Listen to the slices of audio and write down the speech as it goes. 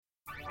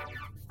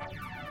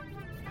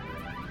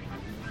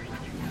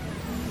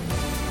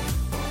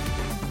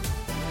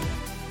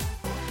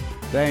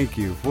Thank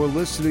you for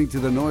listening to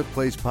the North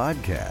Place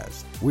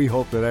Podcast. We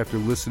hope that after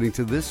listening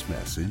to this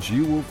message,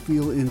 you will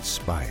feel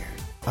inspired,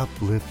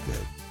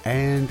 uplifted,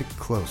 and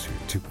closer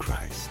to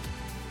Christ.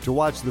 To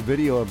watch the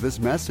video of this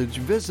message,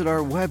 visit our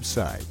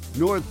website,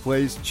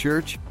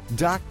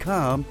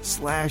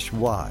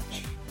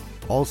 northplacechurch.com/watch.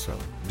 Also,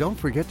 don't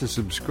forget to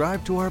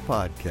subscribe to our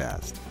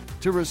podcast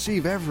to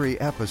receive every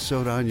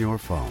episode on your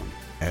phone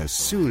as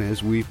soon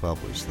as we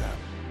publish them.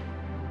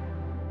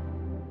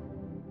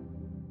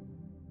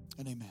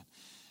 And amen.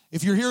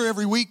 If you're here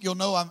every week, you'll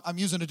know I'm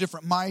using a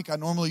different mic. I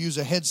normally use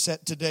a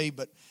headset today,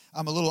 but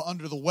I'm a little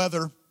under the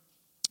weather.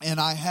 And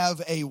I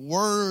have a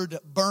word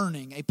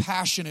burning, a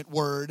passionate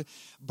word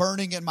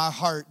burning in my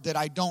heart that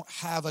I don't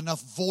have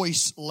enough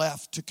voice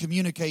left to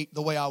communicate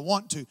the way I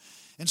want to.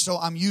 And so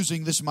I'm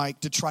using this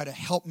mic to try to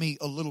help me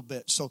a little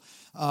bit. So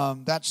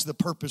that's the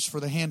purpose for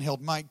the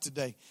handheld mic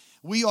today.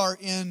 We are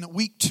in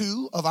week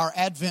 2 of our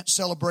Advent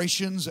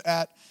celebrations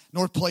at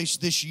North Place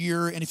this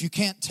year. And if you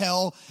can't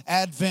tell,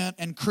 Advent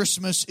and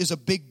Christmas is a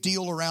big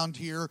deal around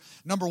here.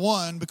 Number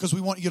 1, because we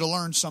want you to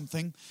learn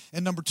something.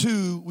 And number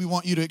 2, we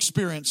want you to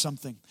experience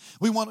something.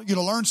 We want you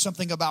to learn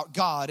something about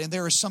God. And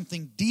there is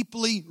something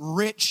deeply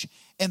rich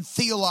and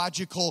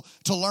theological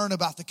to learn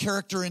about the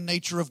character and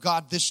nature of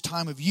God this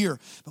time of year.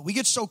 But we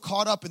get so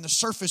caught up in the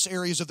surface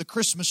areas of the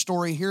Christmas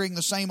story, hearing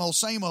the same old,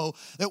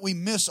 that we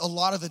miss a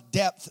lot of the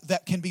depth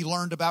that can be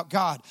learned about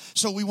God.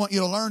 So we want you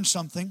to learn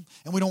something,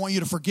 and we don't want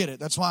you to forget it.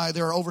 That's why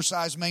there are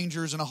oversized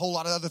mangers and a whole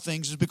lot of other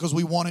things, is because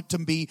we want it to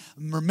be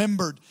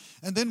remembered.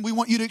 And then we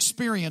want you to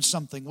experience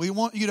something. We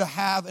want you to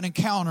have an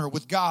encounter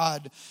with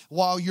God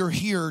while you're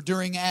here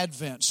during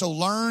Advent. So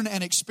learn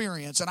and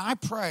experience. And I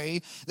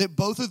pray that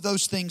both of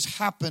those things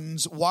happens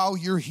while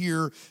you're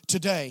here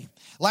today.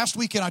 Last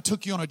weekend, I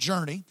took you on a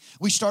journey.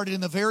 We started in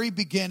the very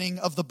beginning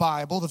of the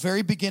Bible, the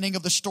very beginning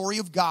of the story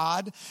of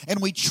God,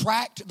 and we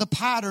tracked the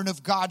pattern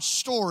of God's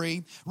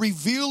story,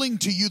 revealing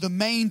to you the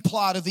main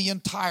plot of the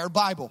entire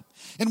Bible.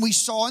 And we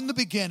saw in the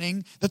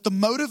beginning that the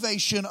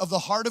motivation of the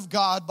heart of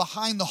God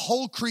behind the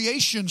whole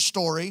creation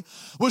story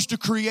was to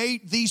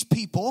create these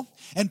people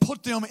and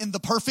put them in the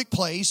perfect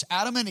place,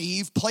 Adam and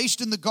Eve,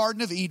 placed in the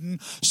Garden of Eden,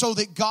 so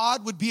that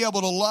God would be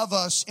able to love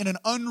us in an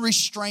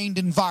unrestrained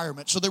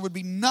environment. So there would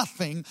be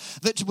nothing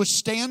that would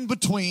stand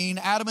between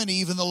Adam and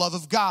Eve and the love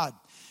of God.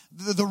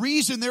 The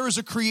reason there is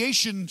a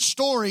creation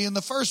story in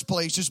the first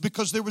place is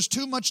because there was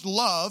too much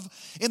love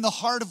in the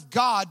heart of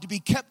God to be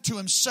kept to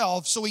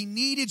himself, so he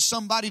needed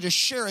somebody to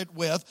share it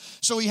with.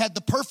 So he had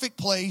the perfect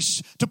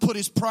place to put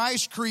his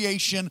prized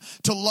creation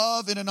to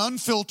love in an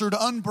unfiltered,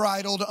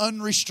 unbridled,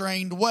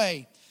 unrestrained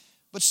way.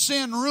 But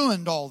sin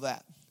ruined all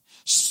that.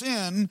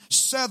 Sin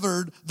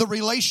severed the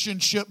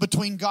relationship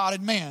between God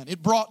and man.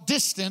 It brought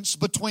distance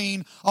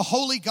between a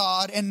holy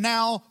God and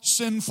now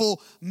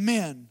sinful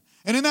men.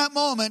 And in that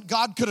moment,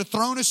 God could have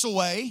thrown us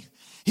away.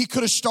 He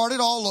could have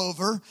started all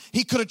over.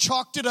 He could have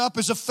chalked it up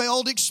as a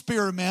failed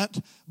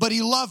experiment, but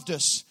he loved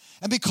us.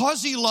 And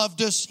because he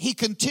loved us, he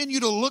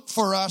continued to look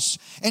for us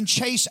and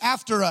chase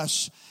after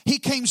us. He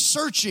came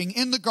searching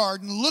in the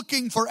garden,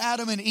 looking for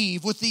Adam and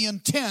Eve with the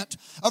intent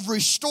of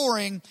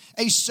restoring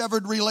a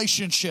severed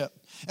relationship.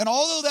 And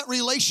although that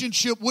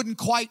relationship wouldn't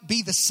quite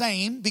be the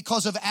same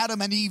because of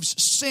Adam and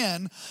Eve's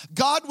sin,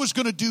 God was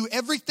going to do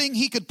everything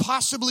he could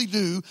possibly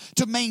do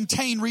to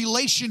maintain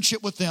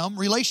relationship with them,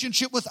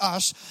 relationship with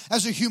us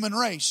as a human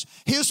race.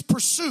 His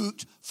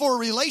pursuit for a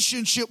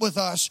relationship with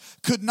us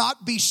could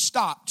not be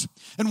stopped.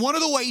 And one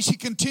of the ways he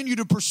continued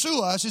to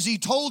pursue us is he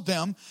told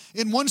them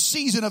in one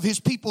season of his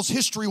people's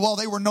history while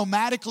they were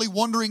nomadically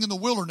wandering in the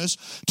wilderness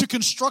to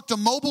construct a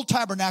mobile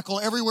tabernacle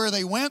everywhere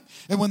they went,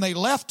 and when they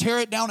left, tear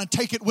it down and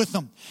take it with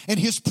them. And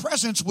his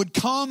presence would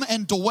come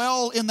and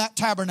dwell in that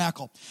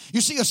tabernacle.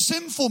 You see, a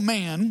sinful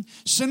man,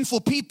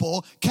 sinful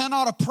people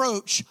cannot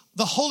approach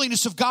the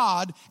holiness of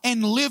God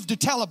and live to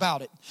tell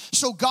about it.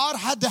 So God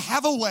had to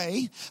have a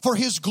way for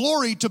his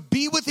glory to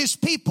be with his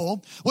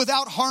people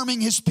without harming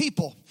his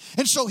people.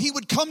 And so he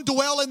would come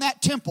dwell in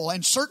that temple,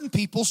 and certain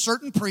people,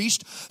 certain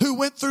priests who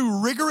went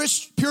through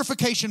rigorous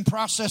purification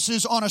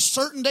processes on a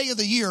certain day of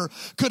the year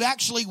could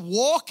actually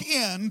walk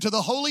into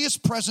the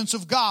holiest presence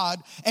of God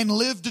and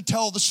live to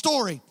tell the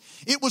story.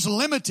 It was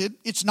limited.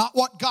 It's not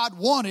what God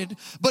wanted,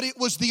 but it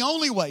was the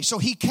only way. So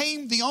he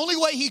came the only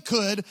way he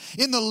could,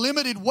 in the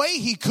limited way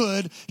he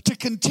could, to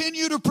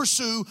continue to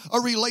pursue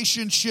a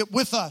relationship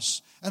with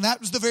us. And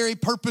that was the very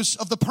purpose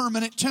of the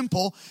permanent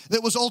temple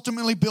that was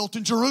ultimately built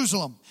in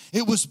Jerusalem.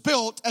 It was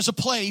built as a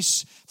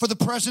place for the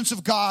presence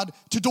of God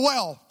to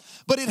dwell.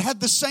 But it had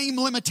the same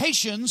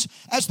limitations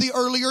as the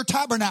earlier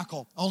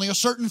tabernacle. Only a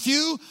certain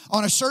few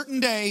on a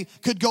certain day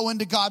could go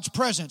into God's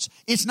presence.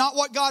 It's not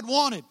what God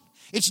wanted.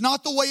 It's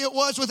not the way it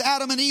was with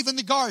Adam and Eve in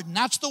the garden.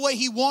 That's the way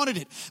he wanted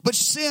it. But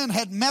sin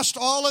had messed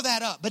all of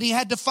that up. But he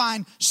had to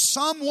find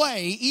some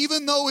way,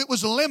 even though it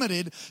was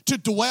limited, to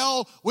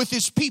dwell with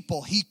his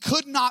people. He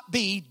could not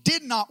be,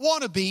 did not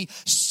want to be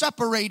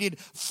separated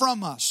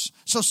from us.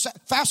 So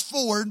fast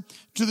forward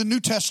to the New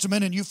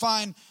Testament and you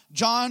find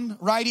John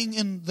writing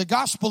in the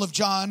Gospel of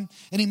John,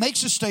 and he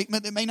makes a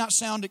statement that may not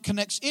sound it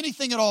connects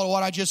anything at all to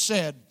what I just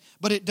said.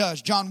 But it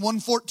does. John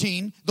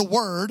 1:14, the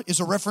Word is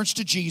a reference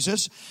to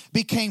Jesus,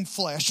 became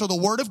flesh. So the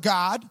Word of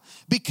God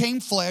became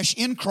flesh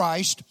in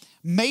Christ,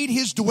 made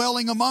his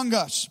dwelling among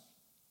us.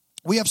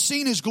 We have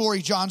seen his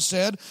glory, John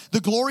said, the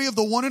glory of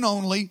the one and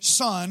only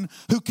Son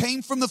who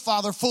came from the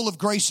Father full of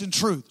grace and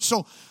truth.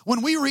 So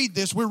when we read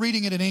this, we're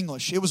reading it in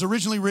English. It was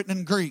originally written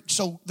in Greek.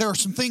 So there are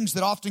some things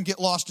that often get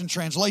lost in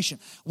translation.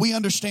 We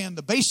understand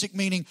the basic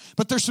meaning,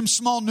 but there's some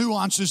small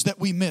nuances that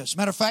we miss.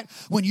 Matter of fact,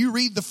 when you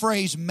read the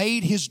phrase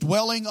made his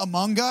dwelling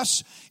among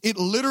us, it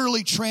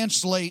literally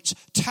translates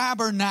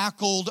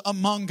tabernacled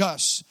among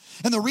us.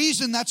 And the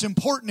reason that's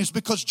important is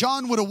because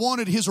John would have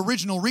wanted his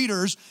original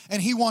readers,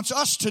 and he wants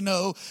us to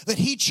know that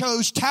he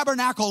chose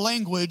tabernacle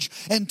language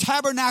and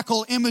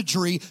tabernacle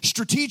imagery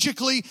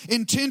strategically,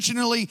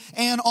 intentionally,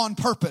 and on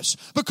purpose.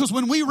 Because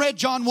when we read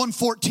John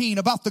 1:14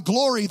 about the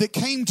glory that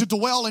came to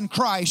dwell in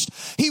Christ,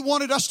 he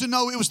wanted us to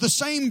know it was the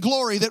same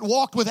glory that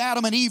walked with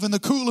Adam and Eve in the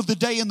cool of the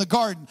day in the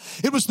garden.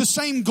 It was the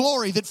same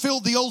glory that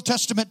filled the Old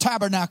Testament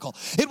tabernacle.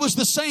 It was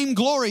the same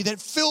glory that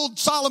filled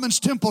Solomon's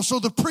temple so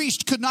the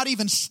priest could not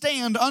even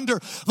stand under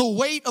the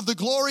weight of the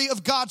glory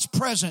of God's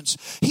presence.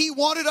 He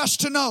wanted us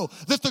to know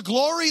that the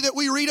glory that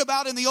we read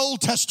about in the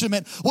Old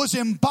Testament was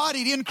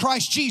embodied in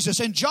Christ Jesus.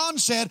 And John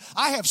said,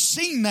 I have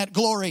seen that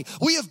glory.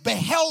 We have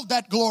beheld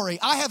that glory.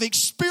 I have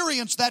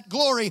experienced that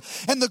glory.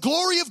 And the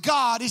glory of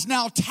God is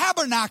now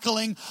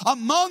tabernacling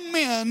among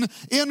men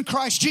in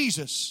Christ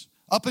Jesus.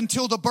 Up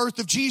until the birth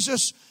of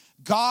Jesus,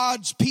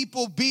 God's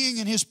people being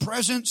in his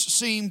presence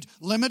seemed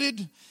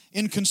limited,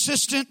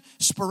 inconsistent,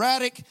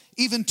 sporadic,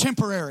 even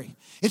temporary.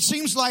 It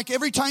seems like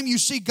every time you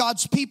see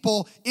God's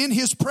people in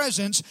his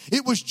presence,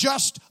 it was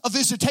just a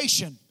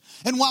visitation.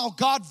 And while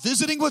God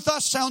visiting with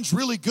us sounds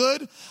really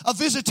good, a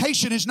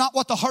visitation is not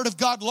what the heart of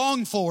God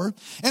longed for.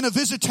 And a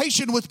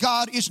visitation with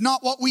God is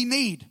not what we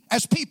need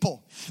as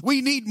people.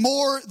 We need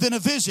more than a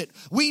visit.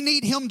 We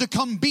need him to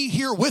come be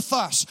here with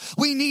us.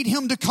 We need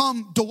him to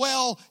come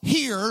dwell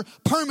here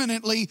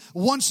permanently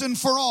once and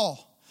for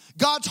all.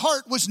 God's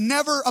heart was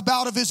never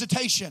about a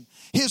visitation.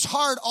 His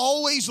heart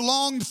always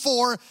longed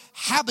for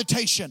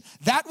habitation.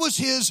 That was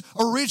his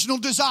original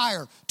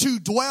desire, to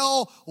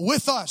dwell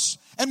with us.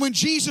 And when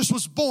Jesus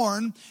was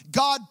born,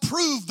 God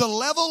proved the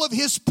level of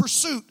his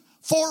pursuit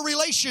for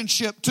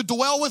relationship to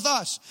dwell with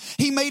us.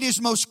 He made his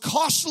most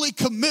costly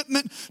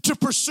commitment to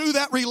pursue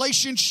that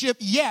relationship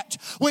yet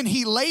when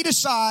he laid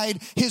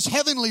aside his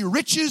heavenly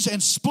riches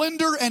and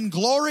splendor and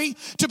glory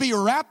to be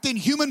wrapped in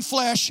human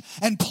flesh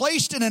and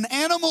placed in an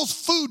animal's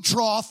food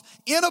trough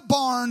in a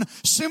barn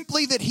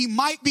simply that he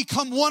might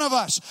become one of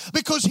us.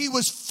 Because he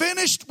was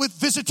finished with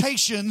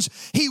visitations,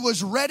 he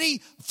was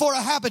ready for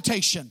a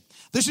habitation.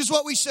 This is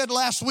what we said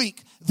last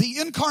week. The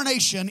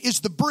incarnation is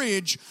the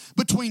bridge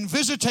between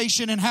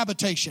visitation and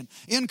habitation.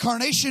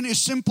 Incarnation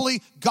is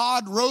simply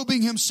God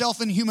robing himself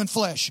in human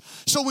flesh.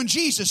 So when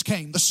Jesus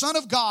came, the Son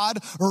of God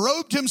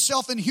robed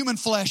himself in human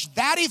flesh.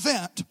 That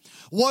event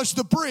was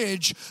the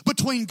bridge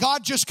between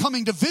God just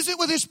coming to visit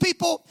with his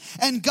people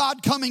and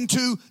God coming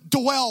to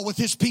dwell with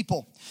his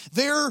people.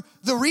 The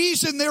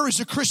reason there is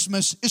a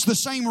Christmas is the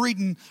same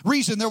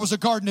reason there was a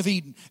Garden of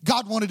Eden.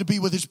 God wanted to be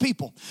with his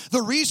people.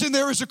 The reason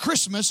there is a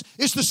Christmas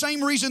is the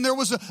same reason there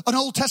was an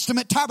Old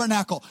Testament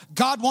tabernacle.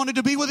 God wanted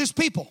to be with his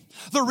people.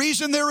 The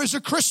reason there is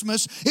a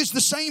Christmas is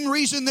the same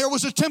reason there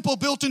was a temple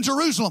built in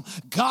Jerusalem.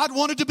 God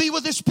wanted to be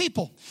with his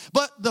people.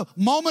 But the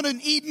moment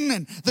in Eden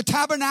and the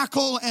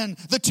tabernacle and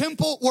the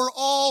temple were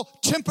all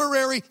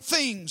temporary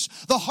things.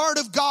 The heart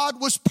of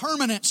God was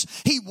permanence.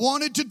 He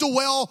wanted to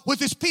dwell with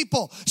his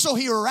people. So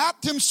he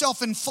wrapped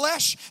himself in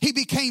flesh. He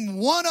became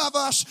one of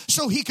us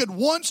so he could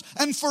once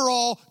and for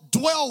all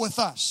dwell with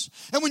us.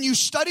 And when you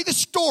study the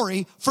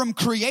story from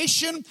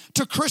creation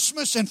to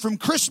Christmas and from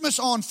Christmas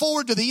on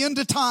forward to the end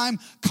of time,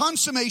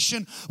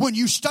 consummation, when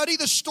you study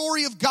the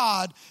story of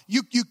God,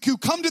 you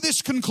come to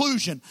this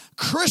conclusion.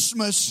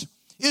 Christmas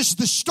is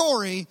the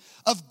story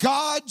of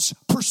God's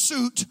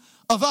pursuit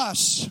of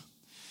us.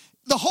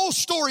 The whole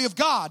story of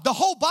God, the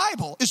whole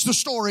Bible is the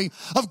story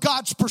of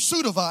God's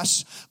pursuit of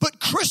us, but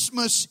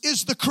Christmas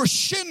is the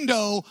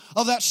crescendo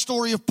of that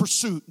story of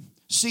pursuit.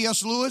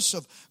 C.S. Lewis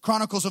of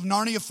Chronicles of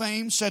Narnia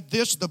fame said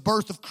this: the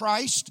birth of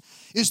Christ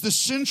is the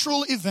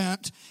central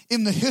event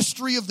in the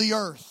history of the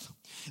earth,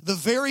 the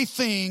very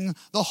thing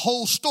the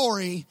whole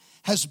story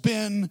has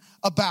been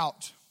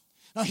about.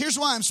 Now, here's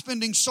why I'm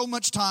spending so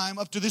much time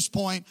up to this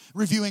point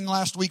reviewing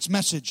last week's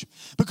message.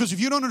 Because if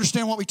you don't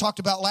understand what we talked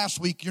about last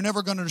week, you're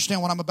never going to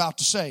understand what I'm about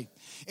to say.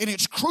 And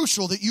it's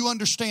crucial that you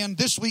understand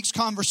this week's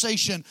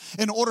conversation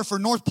in order for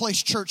North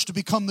Place Church to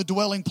become the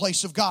dwelling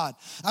place of God.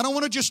 I don't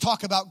want to just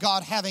talk about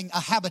God having a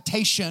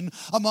habitation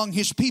among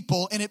His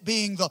people and it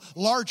being the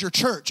larger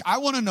church. I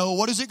want to know,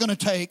 what is it going to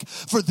take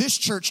for this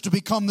church to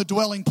become the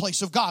dwelling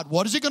place of God?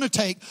 What is it going to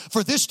take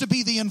for this to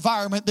be the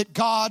environment that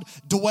God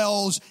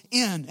dwells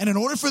in? And in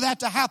order for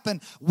that to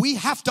happen, we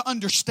have to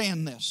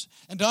understand this.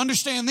 And to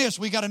understand this,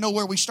 we got to know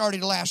where we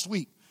started last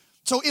week.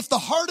 So if the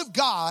heart of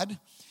God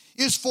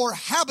is for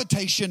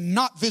habitation,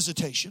 not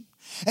visitation,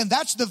 and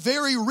that's the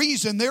very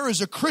reason there is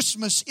a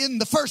Christmas in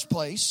the first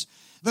place,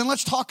 then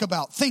let's talk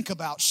about, think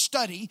about,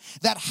 study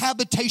that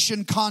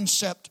habitation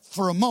concept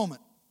for a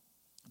moment.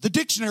 The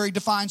dictionary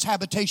defines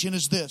habitation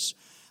as this: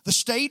 the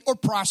state or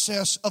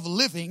process of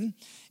living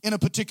in a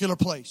particular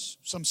place.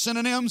 Some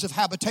synonyms of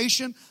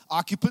habitation: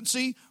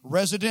 occupancy,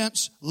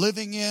 residence,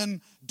 living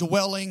in,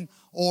 dwelling,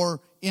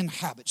 or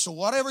inhabit. So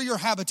whatever your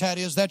habitat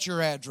is, that's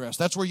your address.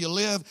 That's where you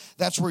live.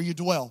 That's where you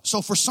dwell.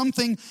 So for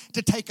something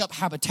to take up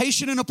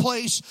habitation in a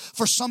place,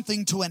 for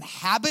something to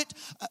inhabit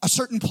a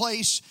certain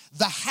place,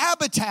 the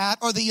habitat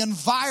or the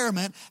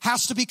environment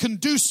has to be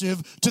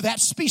conducive to that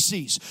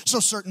species. So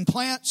certain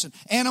plants and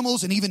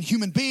animals and even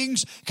human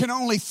beings can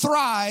only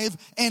thrive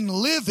and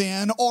live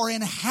in or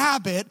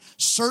inhabit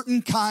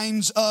certain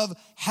kinds of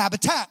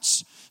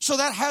habitats. So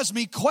that has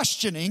me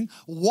questioning,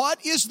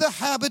 what is the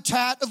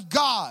habitat of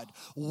God?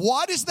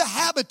 What is the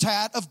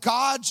habitat of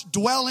God's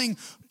dwelling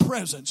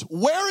presence?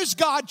 Where is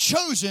God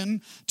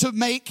chosen to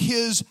make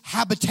His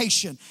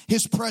habitation,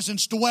 His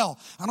presence dwell?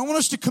 I don't want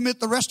us to commit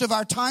the rest of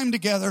our time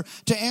together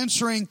to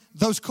answering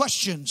those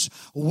questions.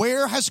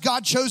 Where has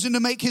God chosen to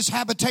make His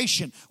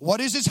habitation?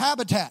 What is His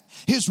habitat,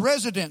 His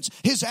residence,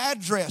 His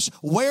address?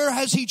 Where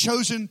has He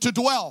chosen to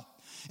dwell?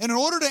 And in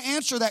order to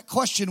answer that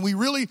question, we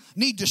really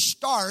need to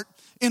start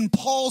in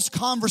Paul's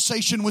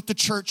conversation with the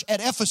church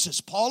at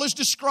Ephesus. Paul is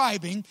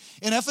describing,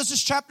 in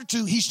Ephesus chapter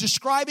 2, he's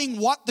describing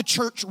what the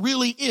church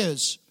really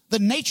is, the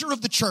nature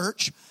of the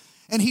church,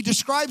 and he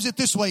describes it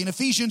this way in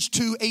Ephesians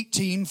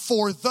 2:18,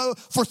 for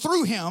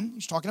through Him,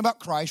 he's talking about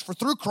Christ, for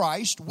through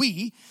Christ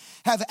we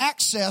have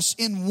access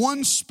in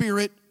one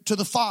Spirit to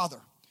the Father.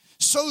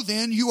 So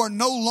then, you are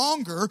no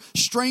longer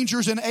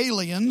strangers and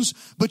aliens,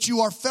 but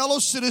you are fellow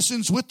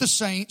citizens with the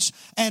saints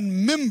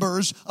and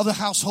members of the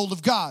household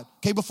of God.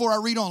 Okay, before I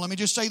read on, let me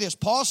just say this.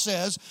 Paul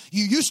says,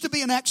 you used to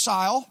be an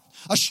exile,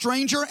 a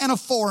stranger and a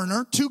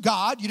foreigner to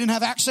God. You didn't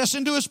have access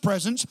into His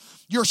presence.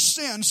 Your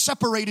sin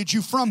separated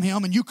you from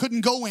Him and you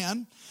couldn't go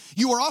in.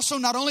 You were also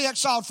not only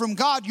exiled from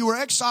God, you were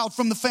exiled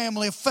from the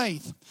family of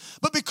faith.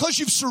 But because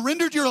you've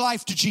surrendered your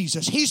life to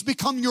Jesus, He's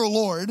become your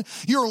Lord.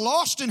 You're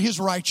lost in His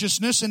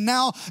righteousness, and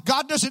now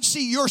God doesn't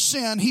see your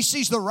sin. He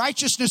sees the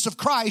righteousness of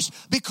Christ.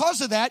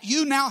 Because of that,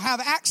 you now have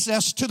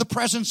access to the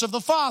presence of the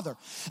Father.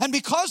 And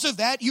because of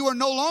that, you are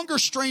no longer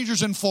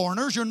strangers and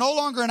foreigners. You're no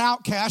longer an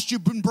outcast.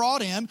 You've been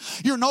brought in.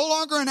 You're no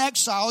longer an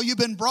exile. You've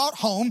been brought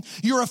home.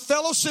 You're a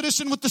fellow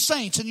citizen with the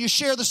saints, and you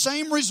share the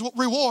same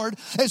reward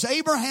as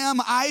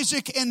Abraham,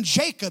 Isaac, and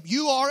Jacob.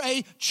 You are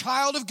a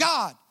child of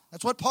God.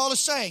 That's what Paul is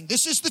saying.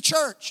 This is the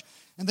church.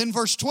 And then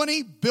verse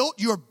 20,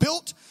 you're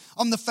built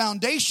on the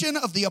foundation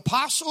of the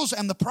apostles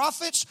and the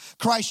prophets,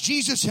 Christ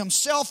Jesus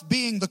Himself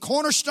being the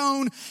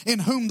cornerstone, in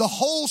whom the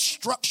whole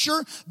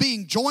structure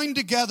being joined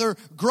together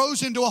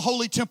grows into a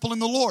holy temple in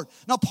the Lord.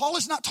 Now, Paul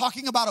is not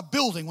talking about a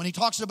building when he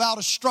talks about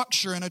a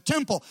structure and a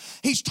temple.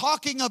 He's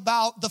talking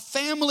about the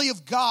family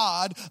of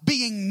God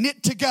being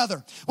knit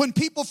together. When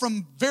people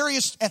from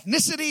various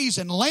ethnicities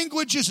and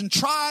languages and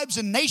tribes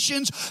and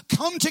nations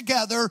come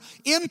together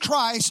in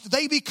Christ,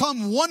 they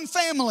become one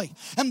family,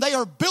 and they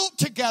are built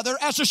together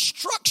as a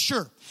structure,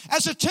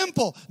 as a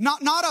temple,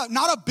 not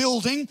a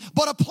building,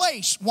 but a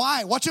place.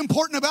 Why? What's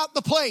important about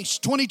the place?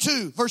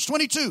 Verse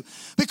 22.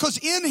 Because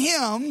in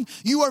Him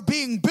you are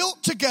being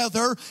built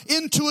together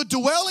into a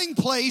dwelling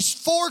place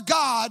for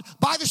God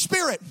by the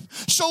Spirit.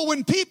 So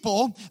when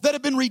people that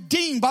have been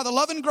redeemed by the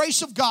love and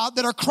grace of God,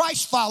 that are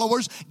Christ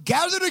followers,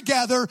 gather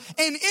together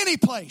in any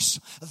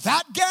place,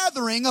 that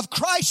gathering of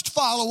Christ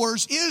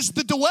followers is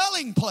the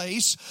dwelling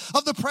place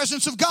of the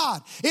presence of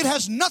God. It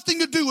has nothing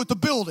to do with the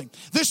building.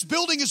 This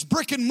building is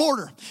brick and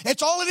mortar.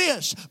 It's all it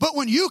is. But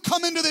when you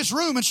come into this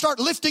room and start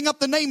lifting up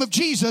the name of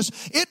Jesus,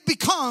 it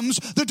becomes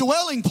the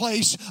dwelling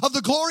place of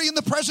the glory and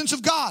the presence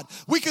of God.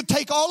 We could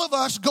take all of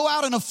us, go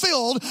out in a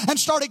field and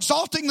start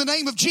exalting the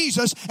name of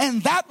Jesus,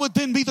 and that would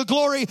then be the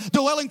glory,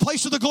 dwelling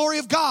place of the glory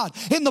of God.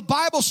 In the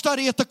Bible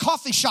study at the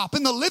coffee shop,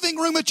 in the living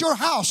room at your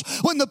house,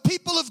 when the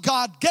people of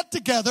God get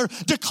together,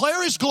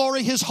 declare His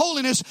glory, His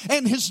holiness,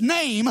 and His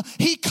name,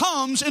 He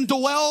comes and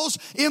dwells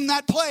in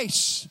that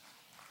place.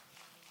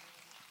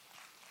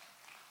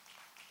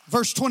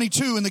 Verse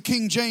 22 in the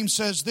King James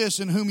says this,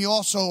 in whom you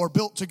also are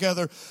built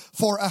together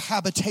for a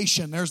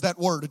habitation. There's that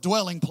word, a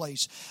dwelling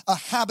place, a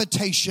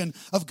habitation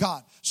of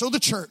God. So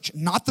the church,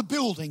 not the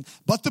building,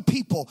 but the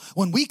people,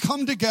 when we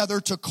come together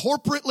to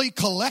corporately,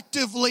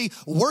 collectively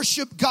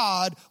worship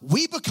God,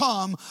 we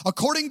become,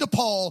 according to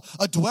Paul,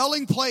 a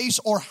dwelling place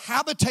or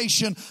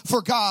habitation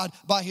for God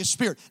by His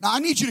Spirit. Now I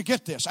need you to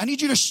get this. I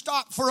need you to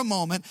stop for a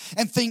moment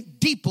and think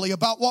deeply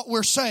about what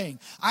we're saying.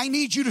 I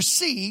need you to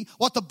see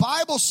what the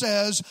Bible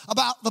says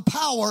about the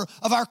power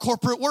of our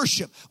corporate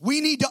worship. We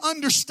need to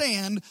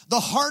understand the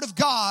heart of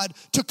God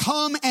to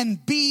come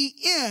and be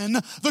in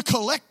the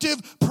collective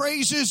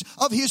praises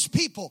of His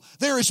people.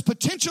 There is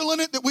potential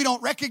in it that we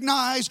don't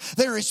recognize.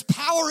 There is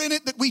power in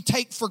it that we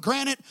take for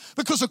granted,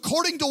 because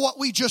according to what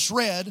we just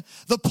read,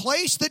 the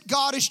place that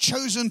God has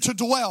chosen to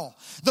dwell,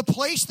 the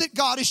place that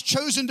God has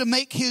chosen to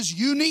make His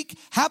unique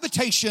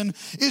habitation,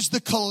 is the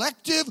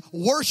collective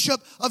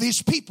worship of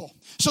His people.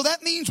 So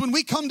that means when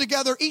we come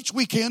together each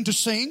weekend to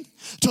sing,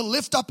 to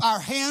lift up our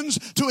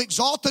hands, to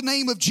exalt the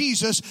name of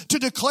Jesus, to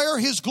declare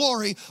His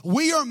glory,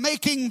 we are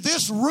making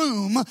this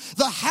room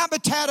the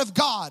habitat of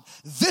God.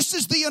 This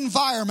is the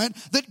environment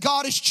that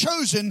God has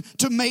chosen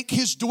to make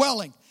His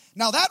dwelling.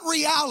 Now that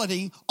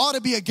reality ought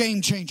to be a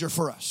game changer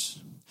for us.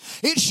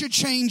 It should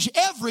change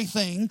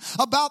everything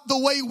about the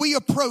way we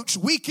approach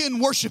weekend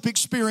worship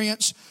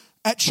experience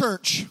at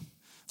church.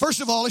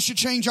 First of all, it should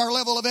change our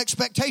level of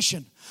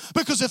expectation.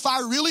 Because if I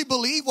really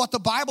believe what the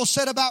Bible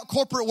said about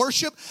corporate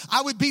worship,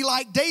 I would be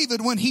like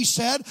David when he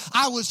said,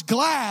 I was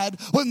glad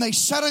when they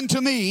said unto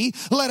me,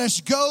 let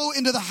us go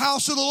into the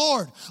house of the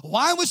Lord.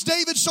 Why was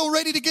David so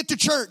ready to get to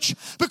church?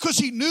 Because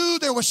he knew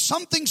there was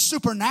something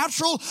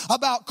supernatural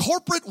about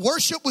corporate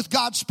worship with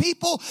God's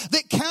people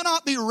that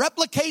cannot be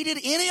replicated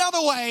any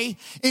other way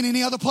in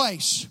any other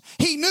place.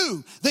 He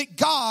knew that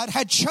God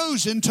had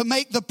chosen to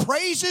make the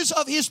praises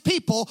of His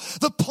people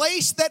the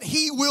place that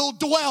He will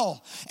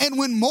dwell. And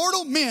when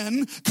mortal men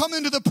come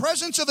into the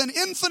presence of an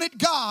infinite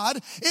God,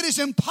 it is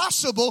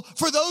impossible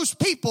for those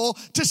people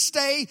to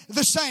stay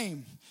the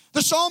same.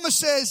 The psalmist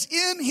says,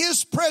 in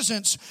His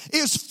presence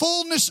is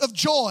fullness of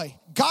joy.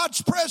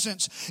 God's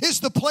presence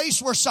is the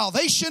place where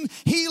salvation,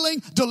 healing,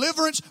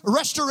 deliverance,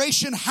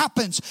 restoration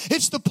happens.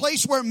 It's the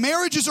place where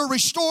marriages are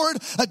restored,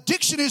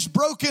 addiction is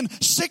broken,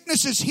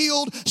 sickness is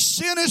healed,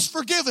 sin is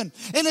forgiven.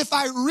 And if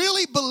I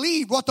really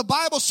believed what the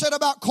Bible said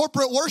about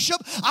corporate worship,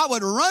 I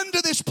would run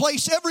to this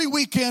place every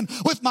weekend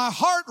with my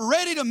heart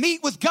ready to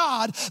meet with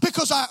God,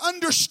 because I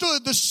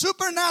understood the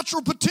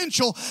supernatural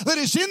potential that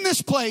is in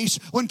this place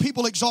when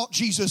people exalt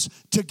Jesus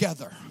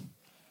together.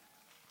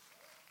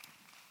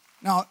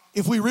 Now,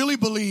 if we really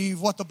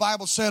believe what the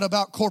Bible said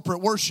about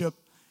corporate worship,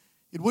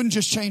 it wouldn't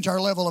just change our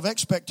level of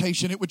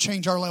expectation, it would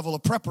change our level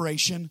of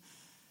preparation.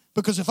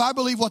 Because if I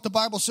believe what the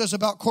Bible says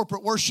about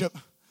corporate worship,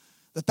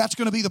 that that's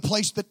going to be the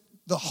place that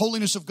the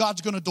holiness of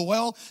God's going to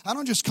dwell, I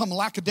don't just come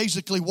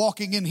lackadaisically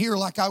walking in here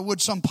like I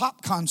would some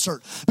pop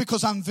concert,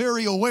 because I'm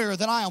very aware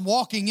that I am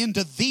walking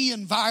into the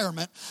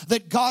environment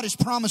that God has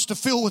promised to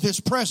fill with His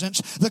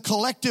presence, the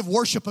collective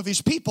worship of His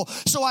people.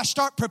 So I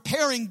start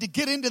preparing to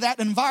get into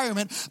that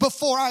environment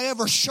before I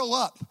ever show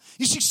up.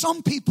 You see,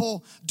 some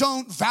people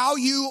don't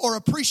value or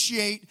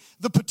appreciate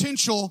the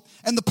potential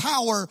and the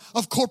power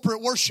of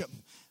corporate worship.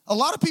 A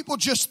lot of people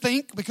just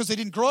think, because they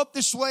didn't grow up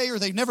this way or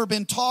they've never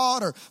been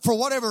taught or for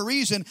whatever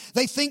reason,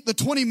 they think the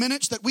 20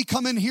 minutes that we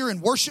come in here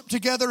and worship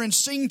together and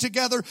sing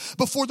together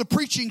before the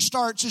preaching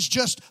starts is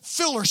just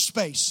filler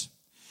space.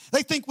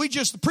 They think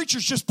the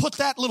preachers just put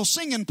that little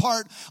singing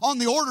part on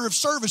the order of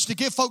service to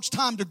give folks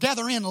time to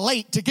gather in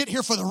late to get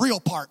here for the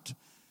real part,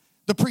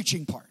 the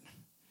preaching part.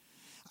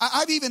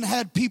 I've even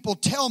had people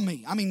tell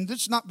me,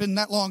 it's not been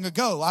that long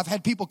ago, I've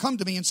had people come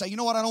to me and say, you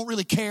know what, I don't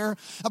really care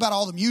about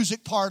all the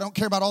music part, I don't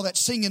care about all that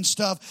singing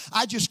stuff,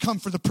 I just come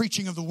for the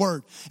preaching of the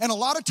Word. And a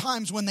lot of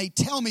times when they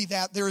tell me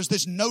that, there is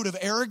this note of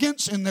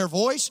arrogance in their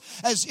voice,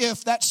 as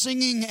if that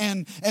singing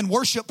and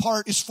worship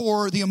part is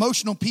for the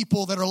emotional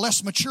people that are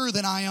less mature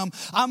than I am.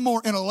 I'm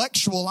more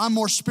intellectual, I'm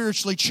more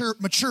spiritually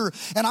mature,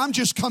 and I'm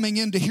just coming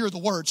in to hear the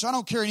Word. So I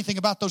don't care anything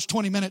about those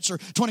 20 minutes or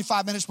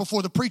 25 minutes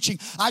before the preaching,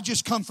 I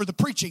just come for the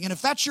preaching. And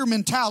if that's your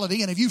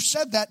mentality, and if you've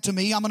said that to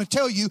me, I'm going to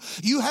tell you,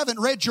 you haven't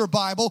read your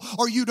Bible,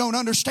 or you don't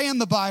understand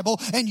the Bible,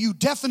 and you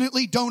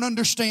definitely don't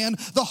understand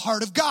the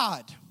heart of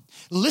God.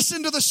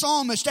 Listen to the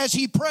psalmist as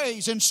he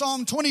prays in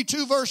Psalm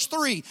 22 verse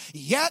 3.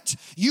 Yet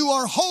you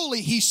are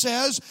holy, he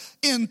says,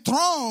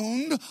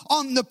 enthroned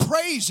on the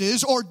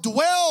praises, or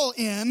dwell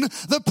in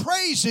the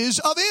praises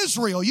of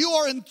Israel. You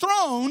are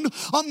enthroned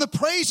on the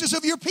praises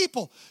of your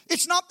people.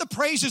 It's not the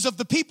praises of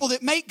the people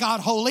that make God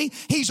holy.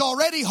 He's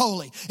already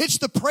holy. It's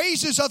the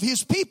praises of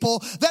His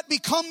people that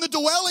become the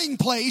dwelling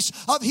place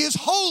of His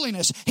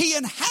holiness. He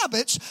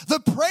inhabits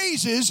the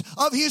praises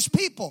of His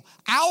people.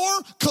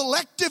 Our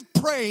collective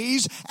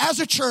praise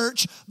as a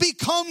church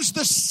becomes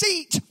the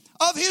seat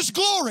of His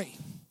glory.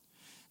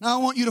 Now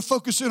I want you to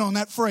focus in on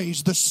that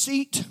phrase, the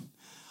seat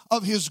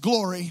of His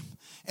glory.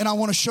 and I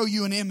want to show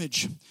you an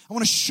image. I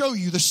want to show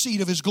you the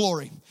seat of His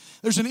glory.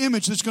 There's an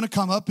image that's going to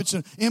come up. It's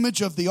an image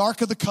of the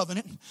Ark of the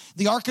Covenant.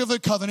 The Ark of the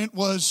Covenant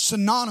was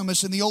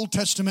synonymous in the Old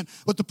Testament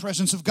with the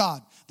presence of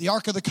God. The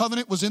Ark of the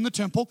Covenant was in the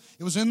temple.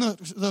 It was in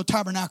the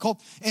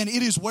tabernacle, and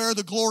it is where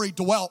the glory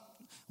dwelt,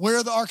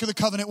 where the Ark of the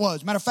Covenant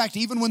was. Matter of fact,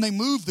 even when they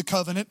moved the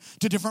covenant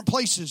to different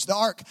places, the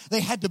Ark, they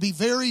had to be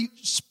very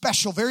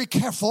special, very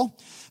careful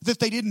that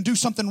they didn't do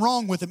something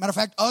wrong with it. Matter of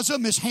fact, Uzzah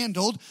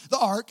mishandled the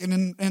Ark,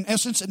 and in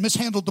essence, it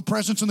mishandled the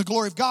presence and the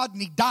glory of God, and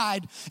he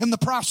died in the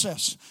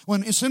process.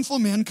 When sinful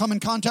men come in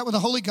contact with the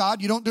holy God,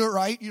 you don't do it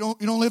right, you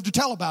don't live to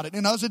tell about it,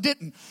 and Uzzah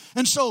didn't.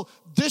 And so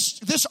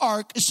this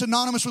Ark is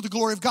synonymous with the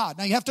glory of God.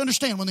 Now you have to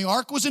understand, when the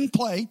Ark was in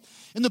play,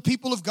 and the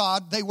people of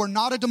God, they were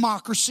not a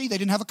democracy, they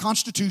didn't have a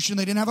constitution,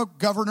 they didn't have a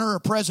governor or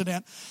a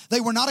president, they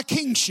were not a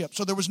kingship,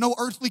 so there was no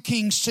earthly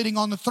king sitting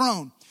on the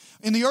throne.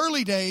 In the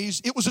early days,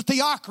 it was a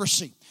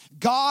theocracy.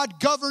 God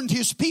governed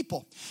His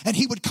people, and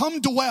He would come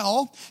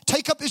dwell,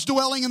 take up His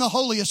dwelling in the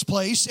holiest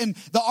place, and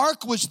the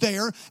ark was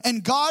there,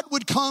 and God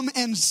would come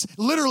and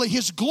literally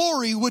His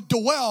glory would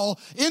dwell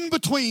in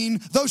between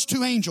those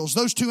two angels.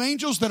 Those two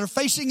angels that are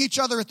facing each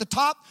other at the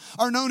top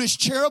are known as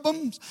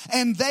cherubims,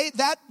 and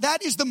that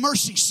is the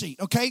mercy seat,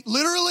 okay?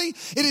 Literally,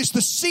 it is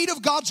the seat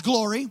of God's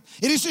glory.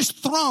 It is His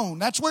throne.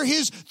 That's where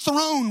His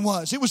throne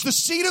was. It was the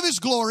seat of His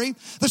glory,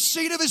 the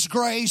seat of His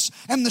grace,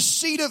 and the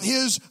seat of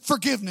His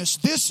forgiveness.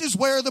 This is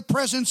where the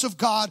presence of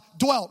God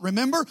dwelt.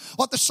 Remember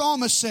what the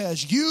psalmist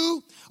says,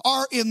 you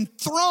are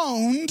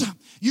enthroned,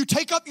 you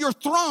take up your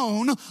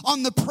throne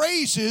on the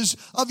praises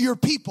of your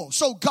people.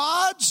 So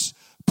God's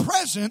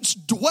presence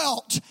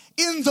dwelt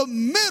in the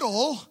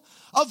middle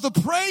of the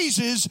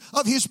praises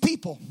of His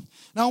people.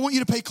 Now I want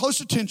you to pay close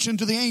attention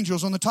to the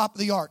angels on the top of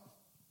the ark.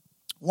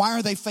 Why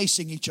are they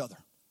facing each other?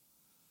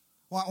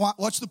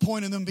 What's the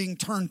point of them being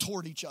turned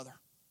toward each other?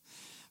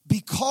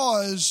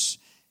 Because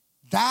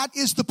that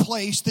is the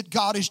place that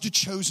God has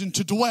chosen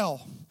to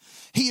dwell.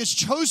 He has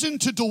chosen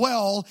to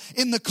dwell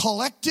in the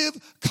collective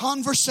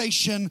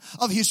conversation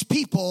of His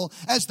people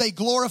as they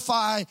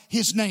glorify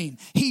His name.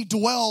 He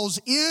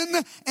dwells in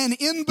and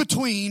in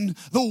between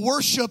the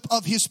worship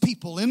of His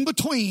people. In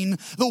between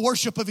the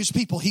worship of His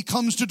people, He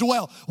comes to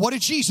dwell. What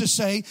did Jesus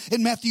say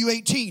in Matthew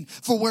 18?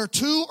 For where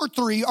 2 or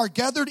 3 are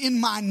gathered in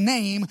my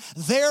name,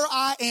 there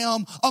I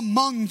am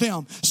among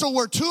them. So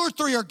where 2 or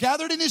 3 are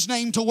gathered in His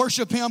name to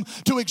worship Him,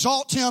 to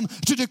exalt Him,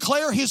 to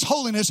declare His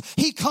holiness,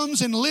 He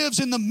comes and lives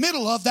in the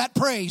middle of that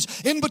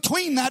praise, in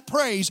between that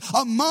praise,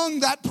 among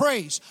that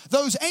praise.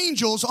 Those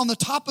angels on the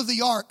top of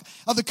the Ark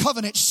of the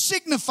Covenant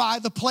signify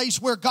the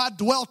place where God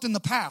dwelt in the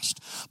past,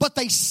 but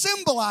they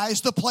symbolize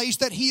the place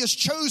that He has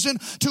chosen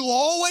to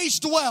always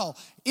dwell,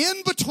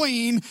 in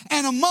between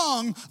and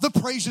among the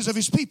praises of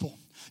His people.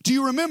 Do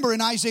you remember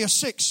in Isaiah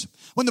 6,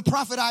 when the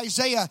prophet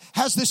Isaiah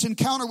has this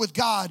encounter with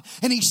God,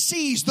 and he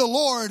sees the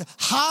Lord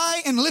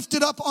high and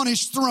lifted up on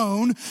His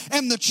throne,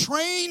 and the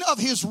train of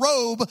His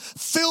robe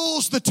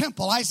fills the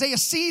temple. Isaiah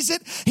sees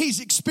it, he's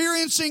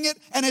experiencing it,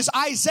 and as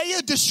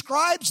Isaiah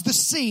describes the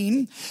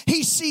scene,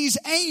 he sees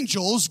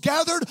angels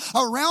gathered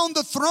around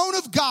the throne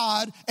of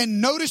God,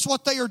 and notice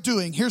what they are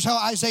doing. Here's how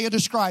Isaiah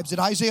describes it.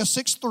 Isaiah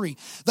 6:3.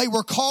 They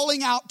were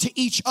calling out to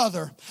each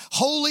other,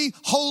 holy,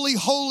 holy,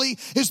 holy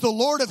is the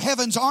Lord of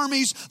heaven's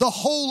armies. The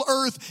whole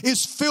earth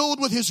is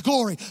filled with His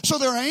glory. So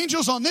there are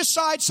angels on this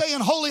side saying,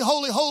 holy,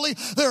 holy, holy.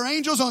 There are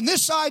angels on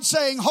this side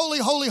saying, holy,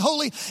 holy,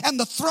 holy. And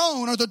the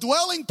throne, or the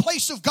dwelling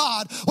place of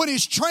God, when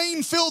His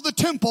train filled the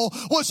temple,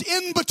 was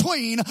in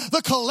between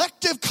the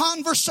collective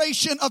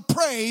conversation of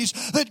praise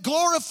that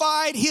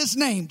glorified His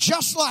name.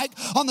 Just like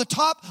on the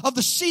top of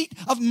the seat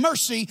of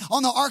mercy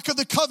on the Ark of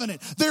the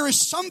Covenant, there is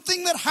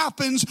something that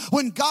happens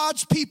when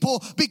God's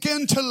people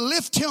begin to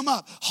lift Him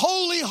up.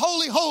 Holy,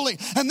 holy, holy.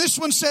 And this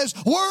one says,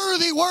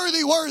 worthy,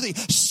 worthy, worthy.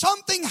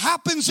 Something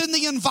happens in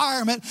the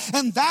environment,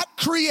 and that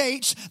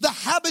creates the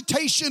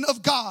habitation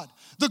of God.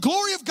 The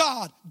glory of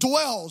God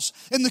dwells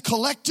in the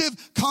collective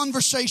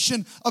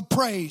conversation of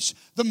praise.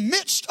 The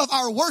midst of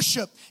our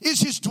worship is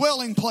His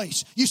dwelling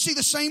place. You see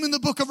the same in the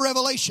book of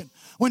Revelation.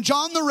 When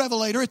John the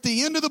Revelator at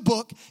the end of the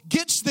book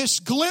gets this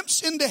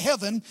glimpse into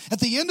heaven, at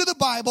the end of the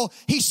Bible,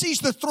 he sees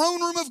the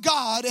throne room of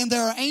God, and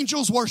there are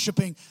angels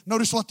worshiping.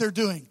 Notice what they're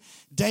doing.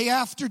 Day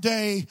after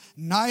day,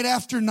 night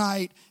after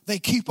night, they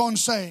keep on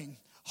saying,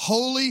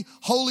 holy,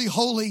 holy,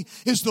 holy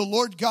is the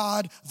Lord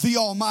God, the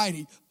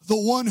Almighty, the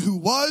one who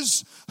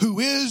was, who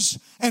is,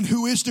 and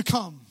who is to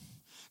come.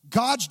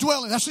 God's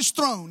dwelling, that's His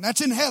throne,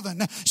 that's in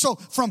heaven. So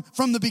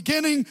from the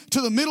beginning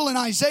to the middle in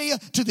Isaiah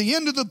to the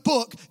end of the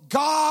book,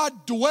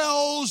 God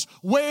dwells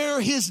where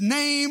His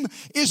name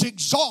is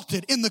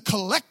exalted, in the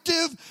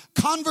collective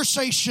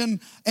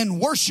conversation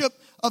and worship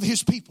of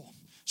His people.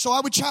 So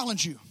I would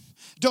challenge you,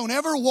 Don't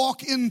ever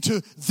walk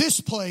into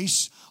this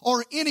place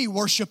or any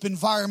worship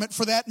environment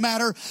for that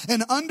matter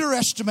and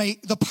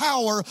underestimate the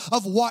power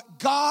of what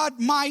God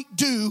might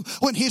do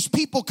when His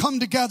people come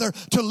together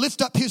to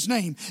lift up His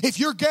name. If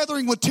you're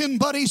gathering with 10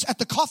 buddies at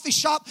the coffee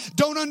shop,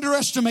 don't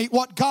underestimate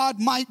what God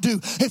might do.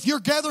 If you're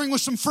gathering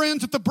with some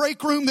friends at the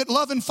break room that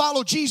love and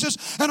follow Jesus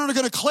and are going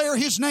to declare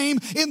His name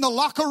in the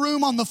locker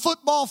room, on the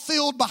football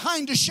field,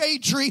 behind a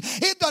shade tree,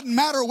 it doesn't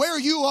matter where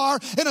you are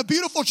in a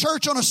beautiful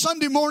church on a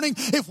Sunday morning.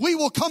 If we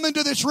will come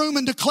into this room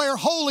and declare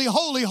holy,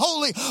 holy,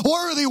 holy,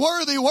 worthy,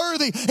 worthy,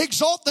 worthy,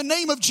 exalt the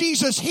name of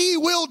Jesus, He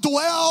will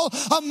dwell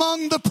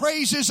among the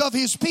praises of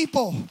His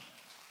people.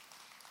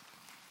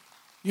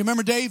 You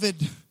remember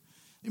David? You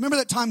remember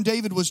that time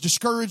David was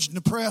discouraged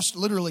and depressed?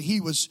 Literally,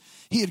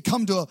 he had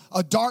come to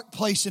a dark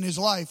place in his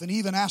life, and he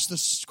even asked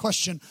this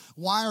question,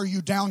 why are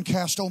you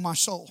downcast, O my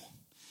soul?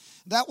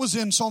 That was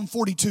in Psalm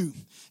 42.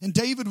 And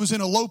David was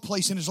in a low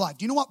place in his life.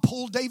 Do you know what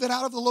pulled David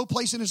out of the low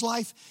place in his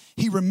life?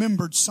 He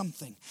remembered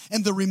something.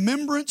 And the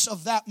remembrance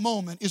of that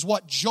moment is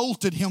what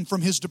jolted him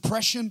from his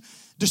depression,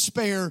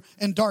 despair,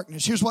 and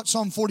darkness. Here's what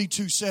Psalm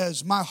 42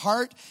 says. My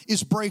heart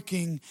is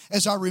breaking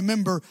as I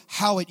remember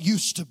how it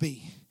used to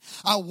be.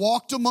 I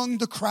walked among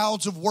the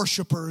crowds of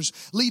worshipers,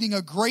 leading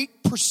a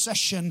great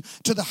procession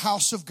to the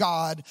house of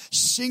God,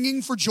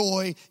 singing for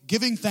joy,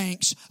 giving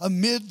thanks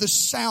amid the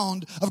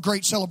sound of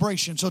great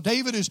celebration. So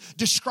David is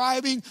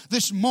describing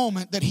this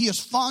moment that he is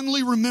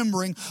fondly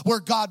remembering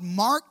where God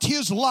marked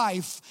his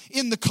life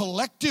in the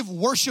collective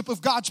worship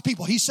of God's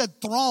people. He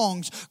said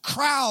throngs,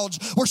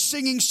 crowds were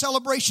singing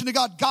celebration to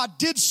God. God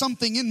did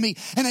something in me.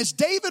 And as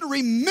David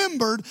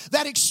remembered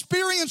that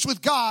experience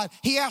with God,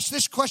 he asked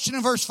this question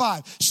in verse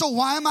 5. So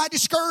why am I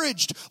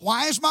discouraged?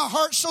 Why is my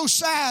heart so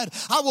sad?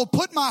 I will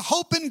put my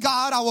hope in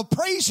God. I will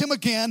praise Him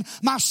again,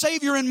 my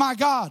Savior and my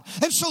God.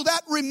 And so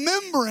that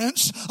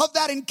remembrance of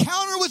that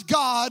encounter with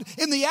God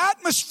in the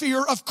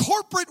atmosphere of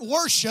corporate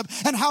worship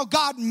and how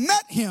God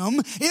met him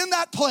in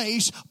that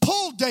place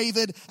pulled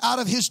David out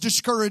of his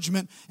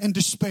discouragement and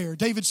despair.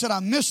 David said, I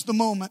missed the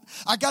moment.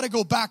 I got to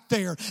go back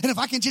there. And if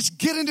I can just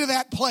get into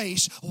that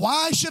place,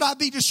 why should I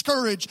be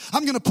discouraged?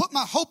 I'm going to put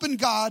my hope in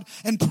God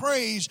and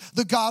praise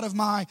the God of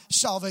my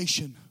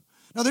salvation.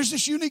 Now, there's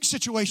this unique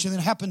situation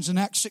that happens in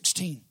Acts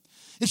 16.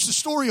 It's the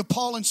story of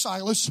Paul and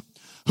Silas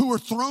who were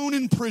thrown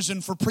in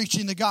prison for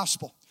preaching the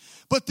gospel.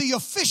 But the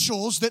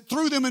officials that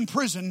threw them in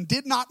prison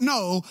did not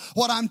know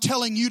what I'm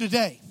telling you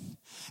today.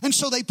 And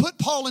so they put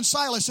Paul and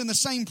Silas in the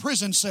same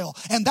prison cell,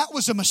 and that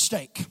was a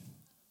mistake.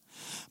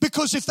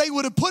 Because if they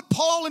would have put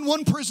Paul in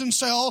one prison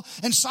cell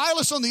and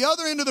Silas on the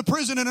other end of the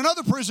prison in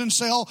another prison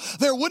cell,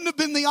 there wouldn't have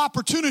been the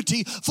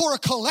opportunity for a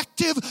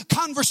collective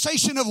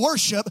conversation of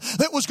worship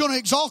that was going to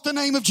exalt the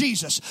name of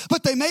Jesus.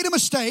 But they made a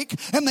mistake,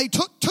 and they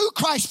took two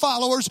Christ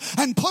followers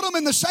and put them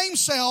in the same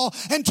cell,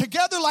 and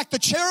together like the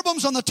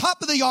cherubims on the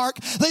top of the ark,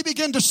 they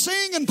began to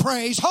sing and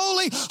praise,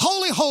 holy,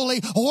 holy, holy,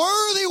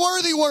 worthy,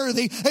 worthy,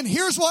 worthy. And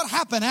here's what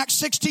happened.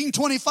 Acts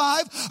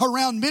 16:25,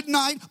 around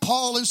midnight,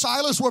 Paul and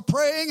Silas were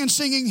praying and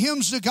singing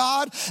hymns to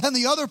God, and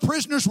the other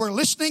prisoners were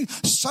listening.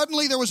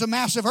 Suddenly there was a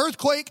massive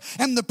earthquake,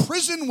 and the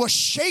prison was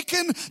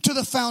shaken to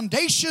the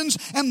foundations,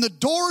 and the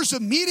doors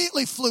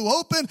immediately flew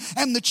open,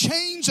 and the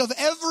chains of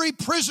every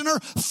prisoner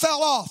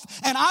fell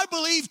off. And I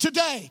believe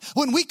today,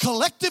 when we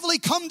collectively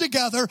come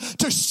together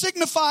to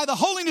signify the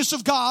holiness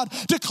of God,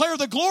 declare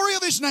the glory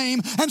of His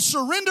name, and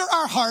surrender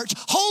our hearts,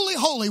 holy,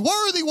 holy,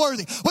 worthy,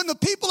 worthy, when the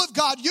people of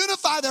God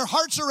unify their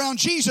hearts around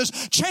Jesus,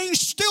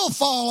 chains still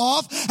fall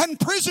off, and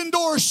prison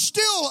doors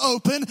still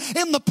open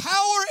in the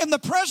power and the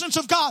presence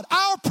of God.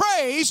 Our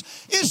praise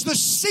is the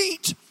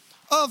seat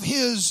of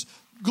His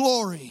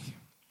glory.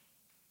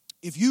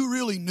 If you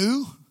really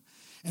knew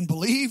and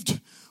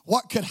believed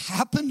what could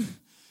happen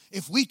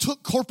if we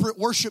took corporate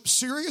worship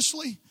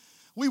seriously,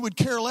 we would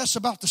care less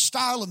about the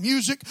style of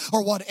music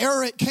or what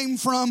era it came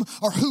from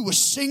or who was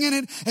singing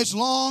it, as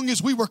long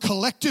as we were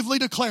collectively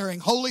declaring,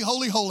 holy,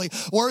 holy, holy,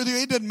 worthy.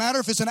 It didn't matter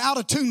if it's an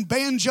out-of-tune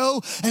banjo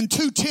and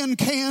 2 tin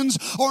cans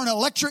or an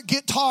electric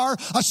guitar,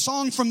 a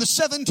song from the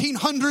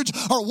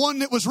 1700s or one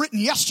that was written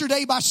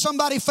yesterday by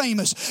somebody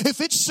famous. If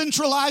it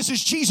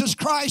centralizes Jesus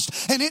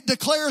Christ and it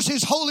declares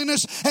His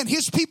holiness and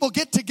His people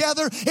get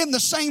together in the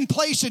same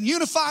place and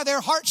unify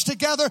their hearts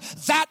together,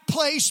 that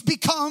place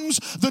becomes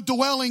the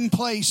dwelling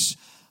place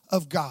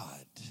of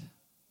God.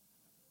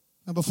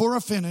 Now, before I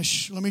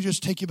finish, let me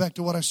just take you back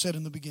to what I said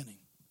in the beginning.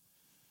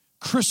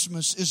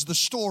 Christmas is the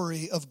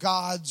story of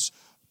God's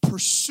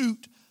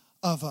pursuit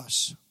of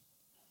us.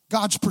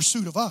 God's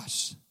pursuit of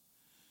us.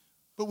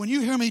 But when you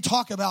hear me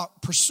talk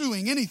about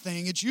pursuing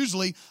anything, it's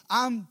usually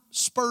I'm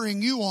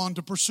spurring you on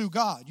to pursue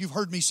God. You've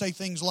heard me say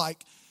things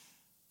like,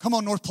 come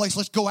on, North Place,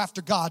 let's go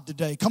after God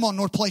today. Come on,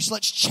 North Place,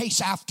 let's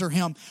chase after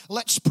Him.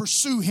 Let's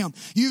pursue Him.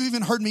 You've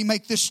even heard me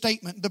make this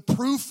statement. The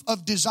proof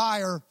of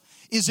desire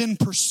is in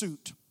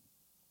pursuit.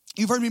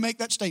 You've heard me make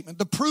that statement.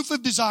 The proof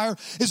of desire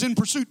is in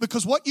pursuit,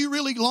 because what you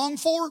really long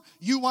for,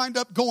 you wind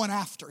up going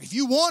after. If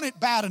you want it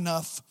bad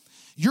enough,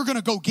 you're going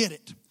to go get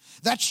it.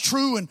 That's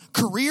true in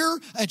career,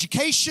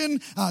 education.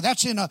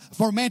 That's in a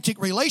romantic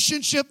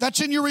relationship.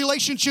 That's in your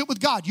relationship with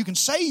God. You can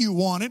say you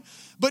want it,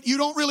 but you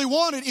don't really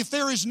want it if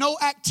there is no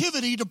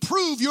activity to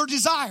prove your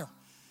desire.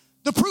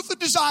 The proof of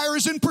desire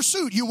is in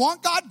pursuit. You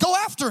want God, go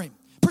after Him.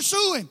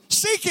 Pursue Him.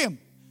 Seek Him.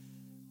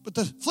 But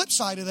the flip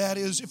side of that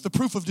is if the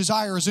proof of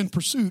desire is in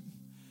pursuit,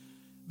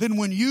 then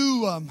when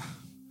you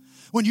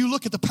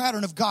look at the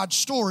pattern of God's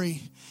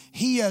story,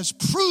 He has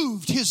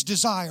proved His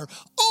desire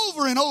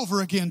over and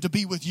over again to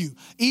be with you.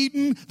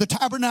 Eden, the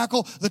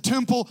tabernacle, the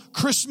temple,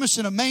 Christmas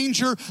in a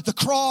manger, the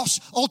cross,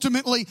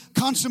 ultimately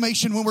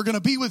consummation when we're going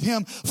to be with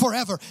Him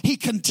forever. He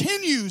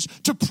continues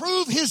to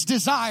prove His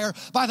desire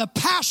by the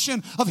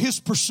passion of His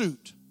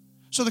pursuit.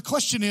 So the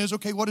question is,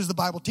 okay, what does the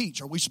Bible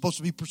teach? Are we supposed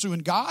to be pursuing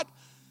God,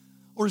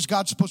 or is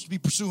God supposed to be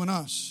pursuing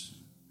us?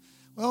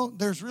 Well,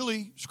 there's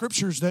really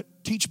scriptures that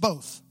teach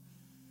both.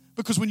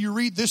 Because when you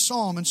read this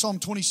psalm in Psalm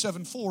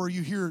 27:4,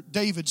 you hear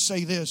David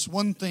say this,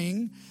 one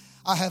thing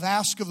I have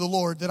asked of the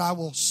Lord that I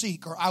will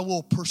seek, or I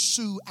will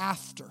pursue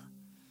after,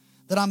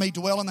 that I may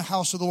dwell in the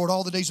house of the Lord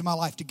all the days of my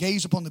life, to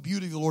gaze upon the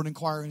beauty of the Lord and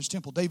inquire in His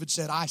temple. David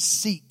said, I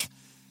seek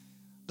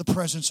the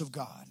presence of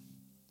God.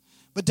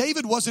 But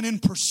David wasn't in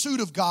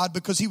pursuit of God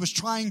because he was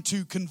trying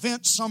to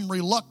convince some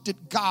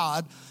reluctant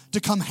God to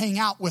come hang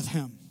out with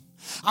him.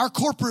 Our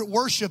corporate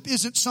worship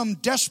isn't some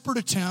desperate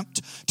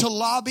attempt to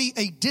lobby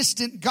a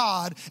distant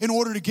God in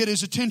order to get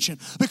His attention.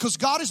 Because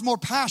God is more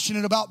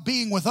passionate about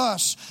being with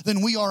us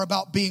than we are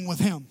about being with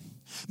Him.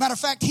 Matter of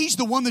fact, He's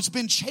the one that's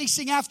been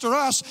chasing after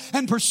us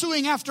and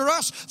pursuing after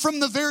us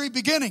from the very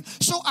beginning.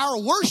 So our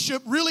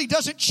worship really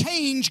doesn't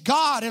change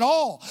God at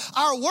all.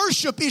 Our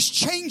worship is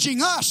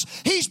changing us.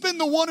 He's been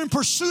the one in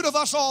pursuit of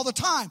us all the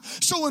time.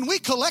 So when we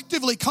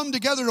collectively come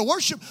together to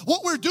worship,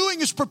 what we're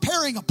doing is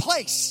preparing a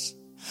place.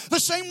 The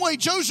same way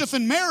Joseph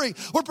and Mary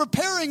were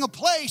preparing a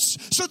place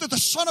so that the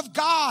Son of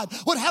God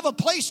would have a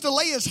place to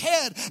lay His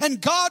head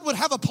and God would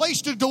have a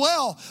place to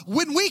dwell.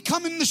 When we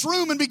come in this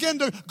room and begin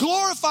to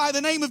glorify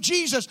the name of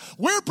Jesus,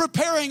 we're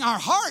preparing our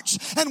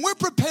hearts and we're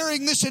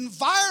preparing this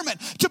environment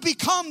to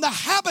become the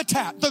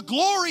habitat the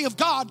glory of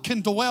God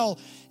can dwell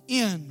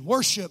in.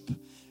 Worship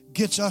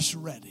gets us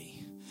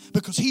ready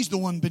because He's the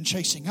one been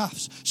chasing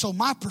us. So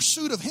my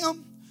pursuit of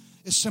Him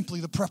is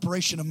simply the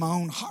preparation of my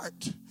own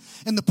heart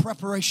and the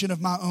preparation of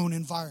my own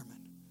environment.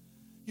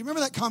 You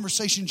remember that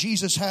conversation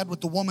Jesus had with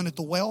the woman at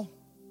the well?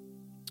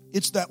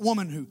 It's that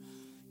woman who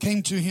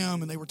came to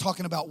Him and they were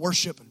talking about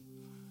worship.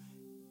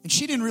 And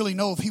she didn't really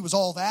know if He was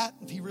all that,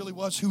 if He really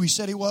was who He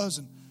said He was.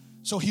 And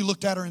so He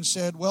looked at her and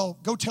said, well,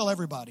 go tell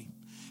everybody.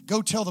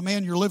 Go tell the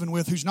man you're living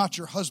with who's not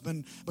your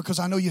husband, because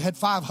I know you had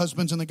 5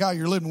 husbands and the guy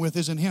you're living with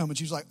isn't him. And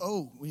she's like,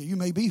 oh, well, you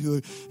may be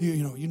who,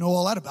 you know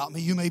all that about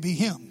me. You may be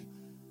him.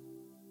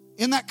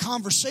 In that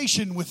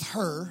conversation with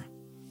her,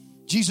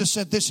 Jesus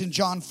said this in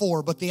John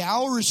 4, but the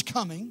hour is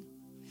coming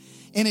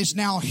and is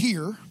now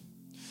here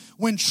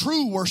when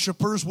true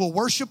worshipers will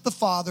worship the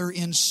Father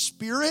in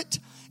spirit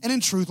and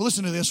in truth.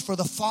 Listen to this. For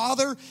the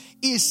Father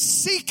is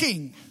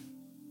seeking,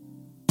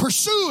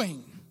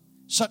 pursuing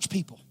such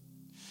people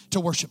to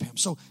worship Him.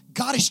 So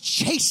God is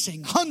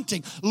chasing,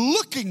 hunting,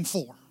 looking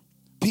for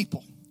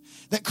people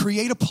that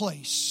create a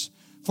place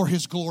for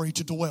His glory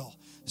to dwell.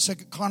 2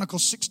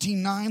 Chronicles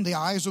 16:9, the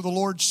eyes of the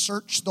Lord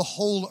search the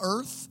whole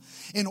earth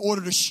in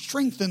order to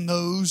strengthen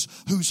those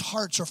whose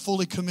hearts are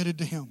fully committed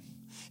to Him.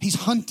 He's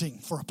hunting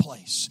for a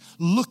place,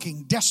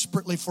 looking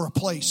desperately for a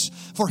place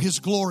for His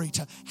glory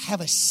to have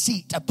a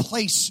seat, a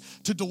place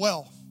to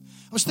dwell.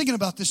 I was thinking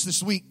about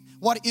this week.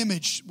 What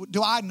image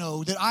do I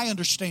know that I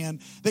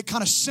understand that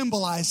kind of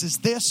symbolizes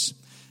this?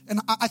 And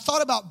I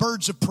thought about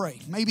birds of prey.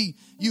 Maybe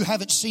you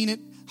haven't seen it.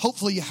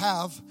 Hopefully you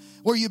have.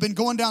 Where you've been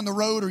going down the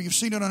road or you've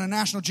seen it on a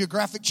National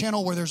Geographic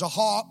channel where there's a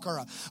hawk or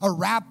a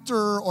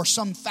raptor or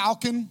some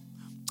falcon.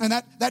 And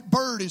that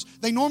bird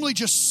they normally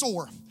just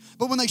soar.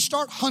 But when they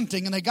start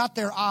hunting and they got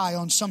their eye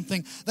on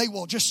something, they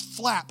will just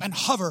flap and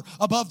hover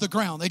above the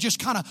ground. They just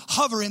kind of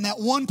hover in that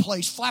one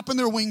place, flapping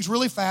their wings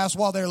really fast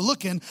while they're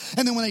looking.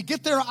 And then when they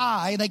get their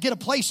eye, they get a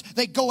place,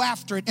 they go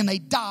after it and they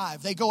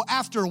dive. They go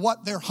after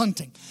what they're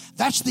hunting.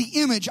 That's the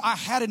image I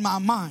had in my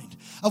mind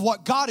of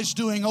what God is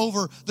doing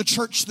over the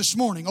church this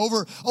morning,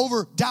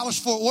 over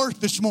Dallas-Fort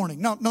Worth this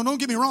morning. No, don't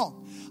get me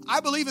wrong.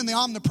 I believe in the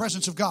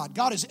omnipresence of God.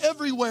 God is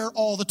everywhere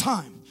all the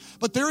time.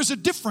 But there is a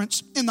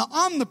difference in the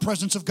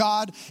omnipresence of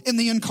God and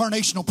the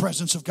incarnational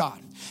presence of God.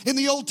 In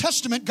the Old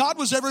Testament, God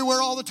was everywhere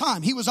all the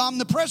time. He was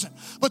omnipresent.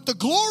 But the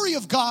glory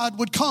of God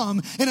would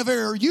come in a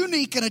very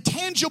unique and a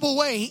tangible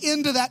way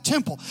into that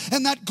temple.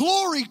 And that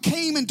glory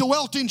came and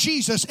dwelt in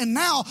Jesus. And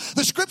now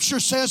the scripture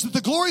says that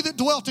the glory that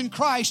dwelt in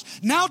Christ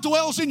now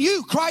dwells in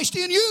you. Christ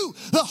in you,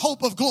 the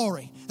hope of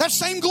glory. That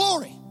same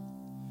glory.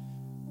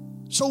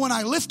 So when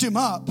I lift Him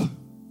up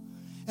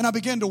and I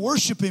begin to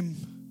worship Him,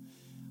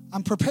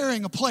 I'm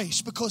preparing a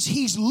place because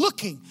He's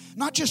looking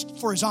not just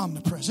for His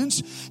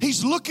omnipresence,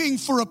 He's looking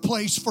for a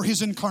place for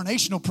His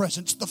incarnational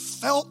presence, the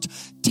felt,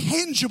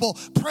 tangible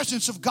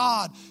presence of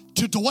God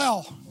to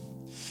dwell.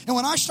 And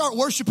when I start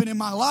worshiping in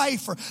my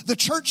life, or the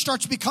church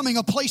starts becoming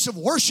a place of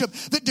worship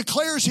that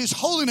declares His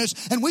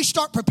holiness, and we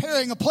start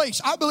preparing a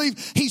place, I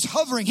believe He's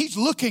hovering, He's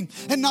looking.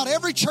 And not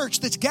every church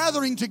that's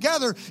gathering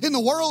together in the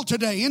world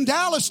today, in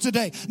Dallas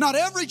today, not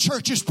every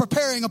church is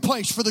preparing a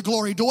place for the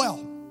glory to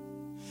dwell.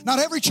 Not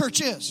every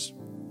church is.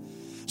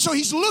 So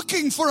He's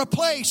looking for a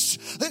place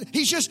that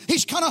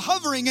He's kind of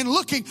hovering and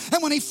looking.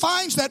 And when He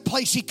finds that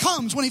place, He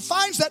comes. When He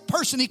finds that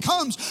person, He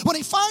comes. When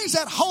He finds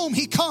that home,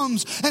 He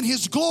comes. And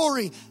His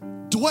glory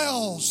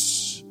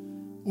dwells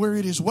where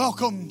it is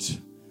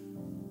welcomed.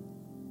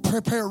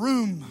 Prepare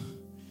room.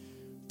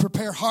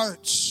 Prepare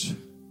hearts.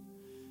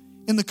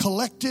 In the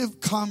collective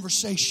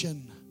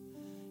conversation,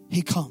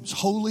 He comes.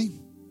 Holy,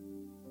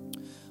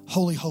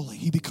 holy, holy.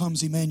 He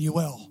becomes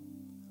Emmanuel,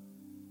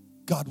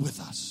 God with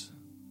us.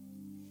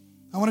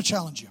 I want to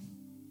challenge you.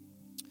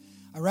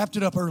 I wrapped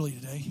it up early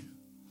today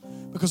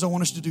because I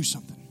want us to do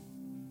something.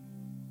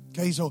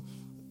 Okay, so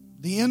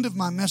the end of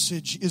my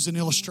message is an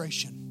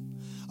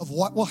illustration of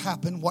what will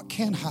happen, what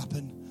can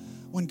happen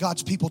when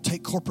God's people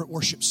take corporate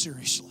worship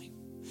seriously.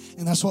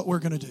 And that's what we're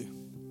going to do.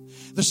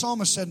 The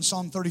psalmist said in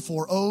Psalm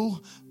 34, "Oh,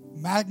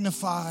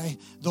 magnify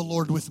the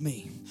Lord with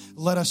me.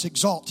 Let us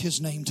exalt His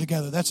name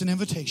together." That's an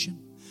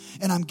invitation.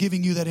 And I'm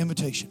giving you that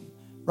invitation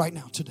right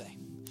now today.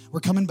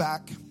 We're coming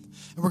back.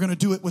 And we're going to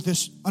do it with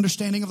this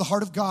understanding of the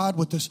heart of God,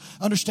 with this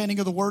understanding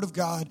of the Word of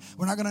God.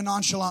 We're not going to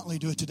nonchalantly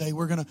do it today.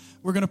 We're going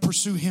to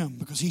pursue Him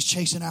because He's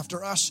chasing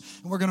after us,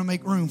 and we're going to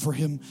make room for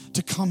Him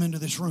to come into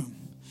this room.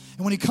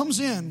 And when He comes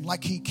in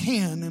like He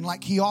can and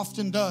like He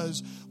often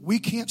does, we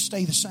can't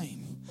stay the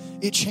same.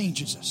 It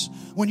changes us.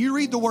 When you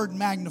read the word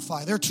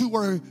magnify, there are two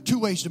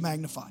ways to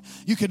magnify.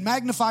 You can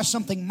magnify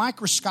something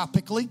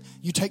microscopically.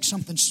 You take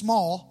something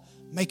small,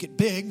 make it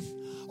big,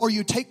 or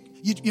you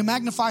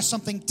magnify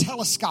something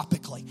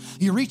telescopically.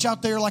 You reach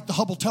out there like the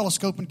Hubble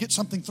telescope and get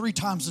something 3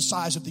 times the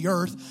size of the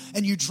earth,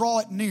 and you draw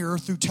it near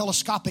through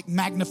telescopic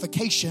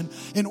magnification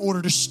in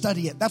order to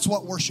study it. That's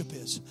what worship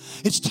is.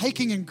 It's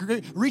taking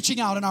and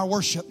reaching out in our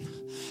worship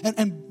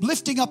and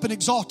lifting up and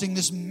exalting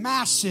this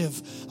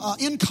massive,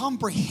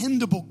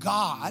 incomprehensible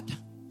God.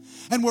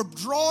 And we're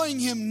drawing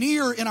Him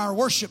near in our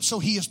worship so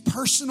He is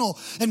personal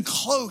and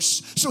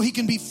close, so He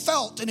can be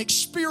felt and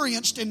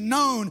experienced and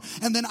known.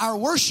 And then our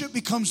worship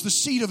becomes the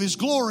seat of His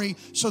glory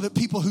so that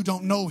people who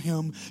don't know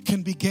Him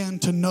can begin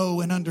to know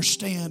and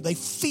understand. They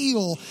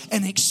feel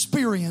and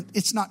experience.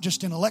 It's not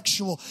just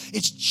intellectual.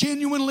 It's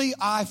genuinely,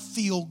 I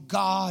feel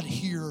God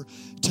here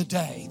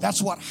today.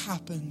 That's what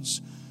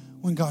happens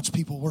when God's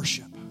people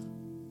worship.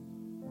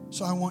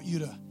 So I want you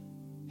to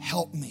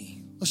help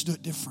me. Let's do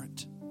it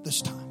different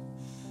this time.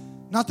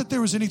 Not that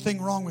there was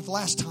anything wrong with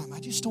last time.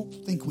 I just don't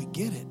think we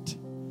get it.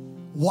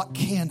 What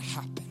can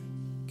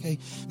happen? Okay.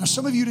 Now,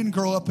 some of you didn't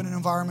grow up in an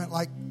environment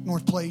like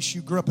North Place.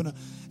 You grew up in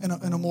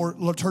a more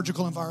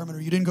liturgical environment,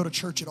 or you didn't go to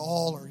church at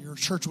all, or your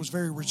church was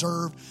very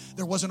reserved.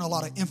 There wasn't a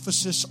lot of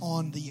emphasis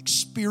on the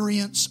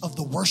experience of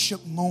the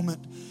worship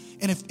moment.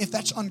 And if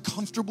that's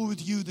uncomfortable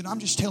with you, then I'm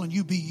just telling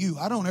you, be you.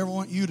 I don't ever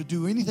want you to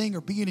do anything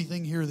or be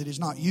anything here that is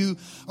not you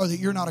or that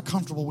you're not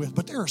comfortable with.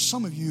 But there are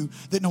some of you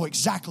that know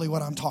exactly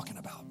what I'm talking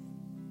about.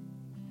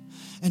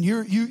 And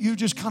you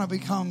just kind of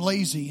become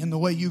lazy in the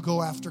way you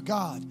go after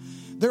God.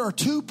 There are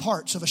 2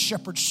 parts of a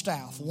shepherd's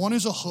staff. One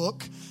is a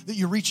hook that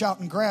you reach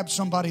out and grab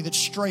somebody that's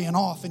straying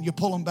off and you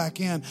pull them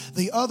back in.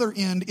 The other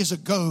end is a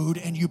goad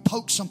and you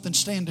poke something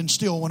standing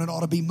still when it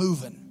ought to be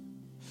moving.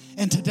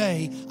 And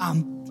today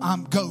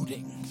I'm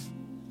goading.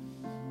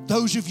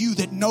 Those of you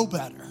that know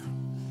better,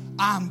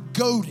 I'm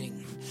goading.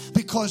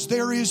 Because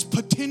there is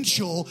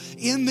potential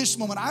in this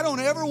moment. I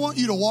don't ever want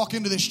you to walk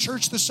into this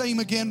church the same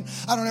again.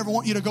 I don't ever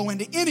want you to go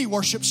into any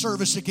worship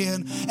service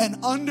again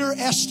and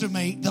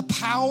underestimate the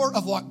power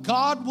of what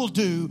God will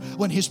do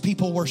when His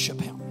people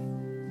worship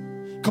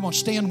Him. Come on,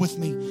 stand with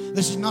me.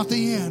 This is not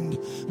the end.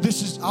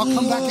 I'll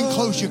come back and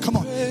close you. Come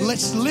on,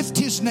 let's lift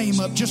His name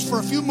up just for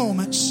a few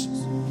moments,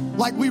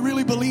 like we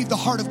really believe the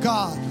heart of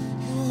God,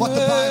 what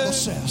the Bible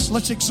says.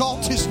 Let's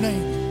exalt His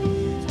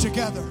name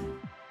together.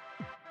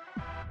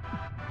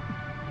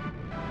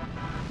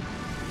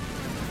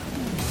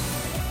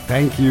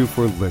 Thank you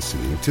for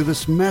listening to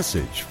this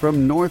message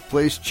from North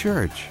Place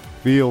Church.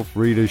 Feel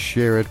free to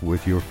share it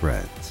with your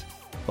friends.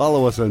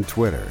 Follow us on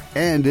Twitter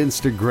and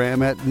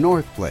Instagram at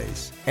North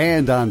Place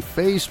and on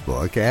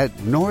Facebook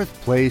at North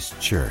Place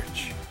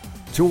Church.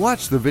 To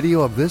watch the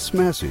video of this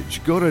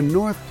message, go to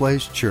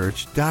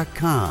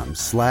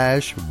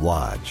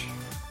northplacechurch.com/watch.